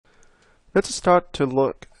Let's start to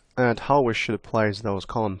look at how we should place those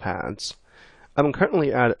column pads. I'm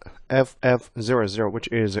currently at FF00, which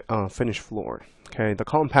is finished floor. Okay, the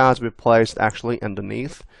column pads will be placed actually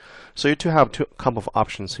underneath. So you do have a couple of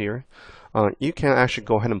options here. You can actually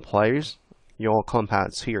go ahead and place your column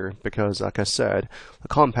pads here because, like I said, the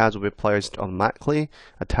column pads will be placed automatically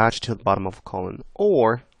attached to the bottom of the column.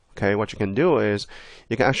 Or okay, what you can do is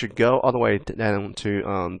you can actually go all the way down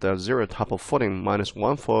to the zero top of footing minus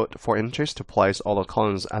 1 foot 4 inches to place all the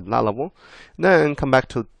columns at that level. Then come back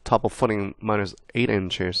to top of footing minus 8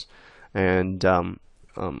 inches and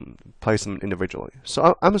place them individually.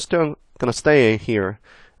 So I'm still gonna stay here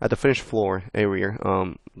at the finished floor area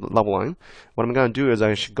level line. What I'm gonna do is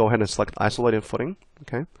I should go ahead and select isolated footing,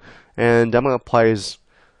 okay, and I'm gonna place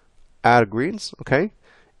add grids, okay.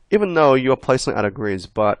 Even though you are placing out of grids,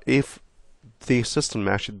 but if the system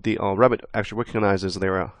actually, the Revit actually recognizes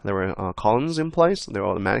there are columns in place, they will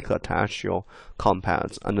automatically attach your column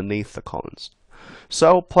pads underneath the columns.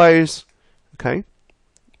 So place, okay,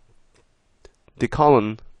 the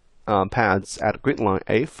column pads at grid line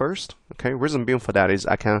A first. Okay, reason being for that is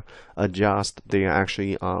I can adjust the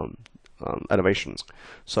actually elevations.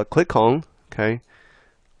 So I click on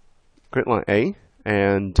grid line A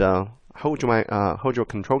and hold your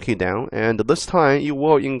control key down, and this time you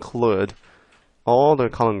will include all the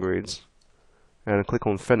column grids and click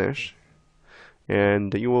on finish,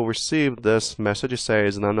 and you will receive this message. It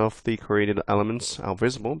says none of the created elements are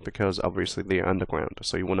visible because obviously they are underground,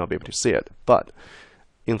 so you will not be able to see it. But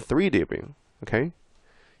in 3D view, okay,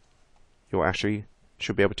 you actually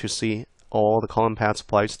should be able to see all the column pads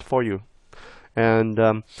placed for you.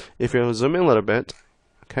 And if you zoom in a little bit,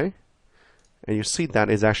 okay, and you see that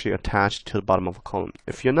is actually attached to the bottom of the column.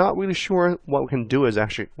 If you're not really sure, what we can do is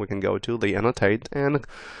actually we can go to the annotate and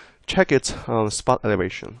check its spot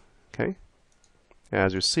elevation. Okay,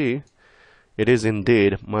 as you see, it is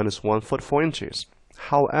indeed minus 1 foot 4 inches.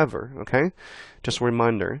 However, okay, just a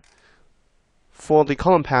reminder, for the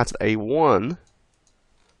column pads A1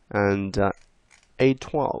 and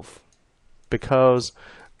A12, because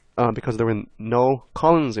there were no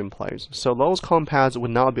columns in place, so those column pads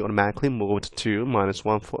would not be automatically moved to minus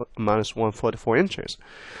 1 foot 4 inches.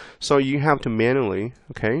 So you have to manually,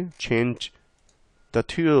 okay, change the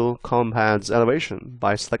two column pads elevation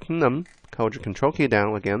by selecting them. Hold your control key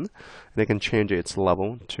down again, and you can change its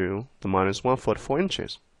level to the minus 1 foot 4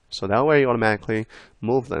 inches. So that way you automatically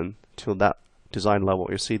move them to that design level.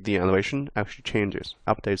 You see the elevation actually changes,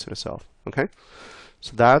 updates itself. Okay,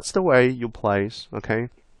 so that's the way you place, okay,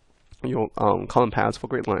 your column pads for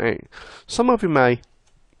grid line A. Some of you may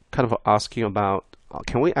kind of asking about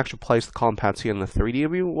can we actually place the column pads here in the 3D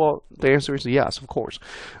view? Well, the answer is yes, of course.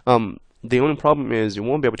 The only problem is you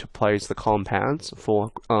won't be able to place the column pads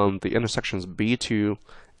for the intersections B2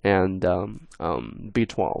 and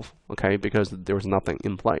B12, okay, because there's nothing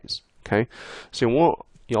in place. Okay, so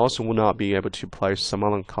you also will not be able to place some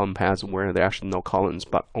other column pads where there are actually no columns,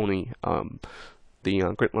 but only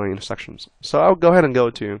the grid line intersections. So I'll go ahead and go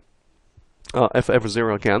to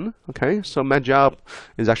FF0 again. Okay, so my job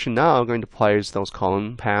is actually now going to place those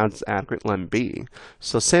column pads at grid line B.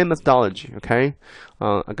 So same methodology. Okay,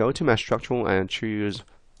 I go to my structural and choose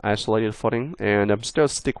isolated footing, and I'm still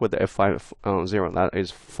stick with the F50. That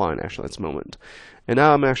is fine actually at this moment. And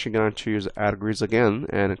now I'm actually going to choose add grids again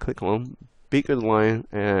and click on B grid line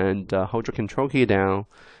and hold your control key down,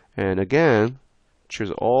 and again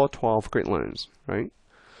choose all 12 grid lines, right?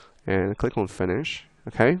 And click on finish.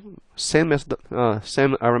 Okay, same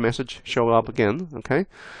error message show up again. Okay,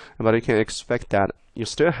 but you can expect that you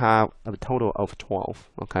still have a total of 12.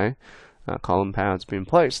 Okay, column pads being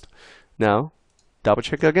placed. Now, double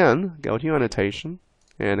check again. Go to your annotation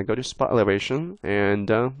and go to spot elevation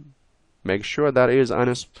and make sure that is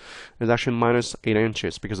actually minus 8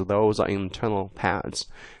 inches because those are internal pads.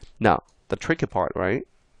 Now, the tricky part, right?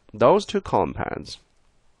 Those two column pads,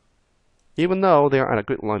 even though they are at a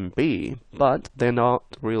grid line B, but they're not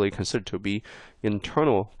really considered to be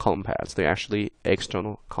internal column pads. They're actually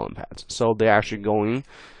external column pads. So they're actually going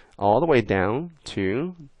all the way down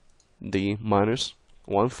to the minus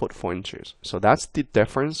 1 foot 4 inches. So that's the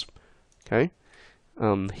difference, okay,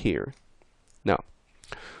 here. Now,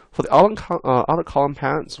 for the other column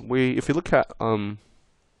pads, if you look at plan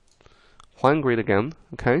grid again,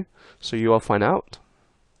 okay, so you will find out.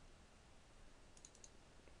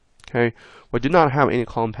 Okay, we do not have any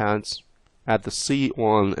column pads at the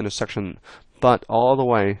C1 intersection, but all the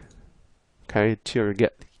way, okay, to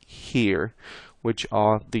get here, which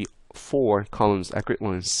are the 4 columns at grid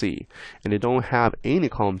line C, and they don't have any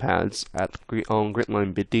column pads at on grid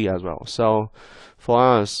line BD as well. So for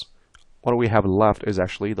us, what we have left is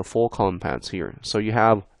actually the 4 column paths here. So you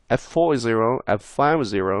have F40,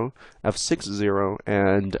 F50, F60,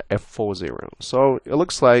 and F40. So it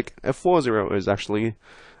looks like F40 is actually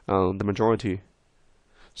the majority.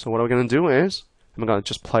 So what I'm going to do is I'm going to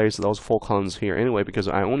just place those 4 columns here anyway, because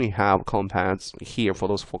I only have column paths here for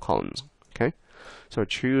those 4 columns. Okay, so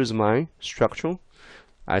choose my structural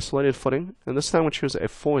isolated footing, and this time we choose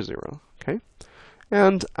F40. Okay,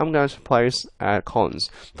 and I'm going to place add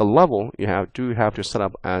columns. The level you have to set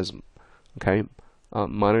up as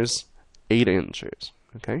minus 8 inches.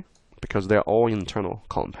 Okay, because they're all internal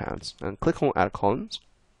column paths. And click on add columns,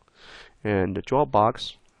 and draw a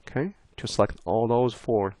box. Okay, to select all those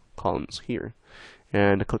 4 columns here,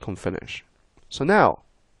 and click on finish. So now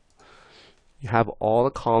you have all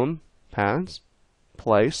the column paths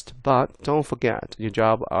placed, but don't forget your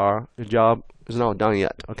job is not done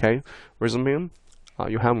yet. Okay, reason being,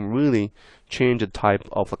 you haven't really changed the type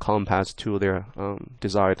of the column paths to their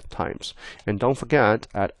desired types. And don't forget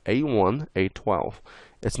at A1, A12,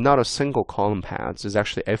 it's not a single column paths. It's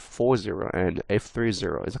actually F40 and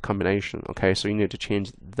F30. It's a combination. Okay, so you need to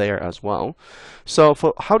change there as well. So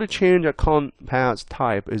for how to change a column paths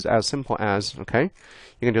type is as simple as, you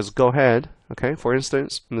can just go ahead. Okay, for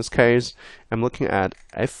instance, in this case, I'm looking at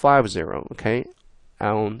F50. Okay,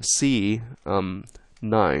 on C9,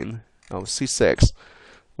 C6,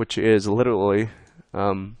 which is literally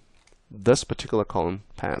this particular column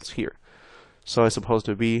paths here. So it's supposed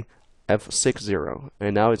to be F60,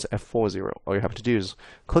 and now it's F40. All you have to do is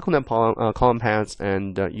click on that column paths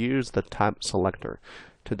and use the type selector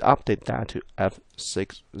to update that to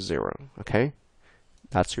F60. Okay,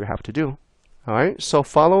 that's what you have to do. Alright, so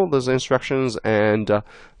follow those instructions and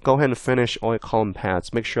go ahead and finish all your column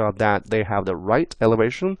paths. Make sure that they have the right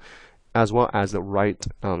elevation as well as the right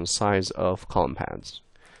size of column paths.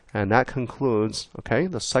 And that concludes,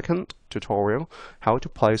 the second tutorial, how to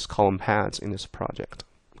place column paths in this project.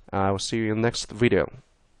 I will see you in the next video.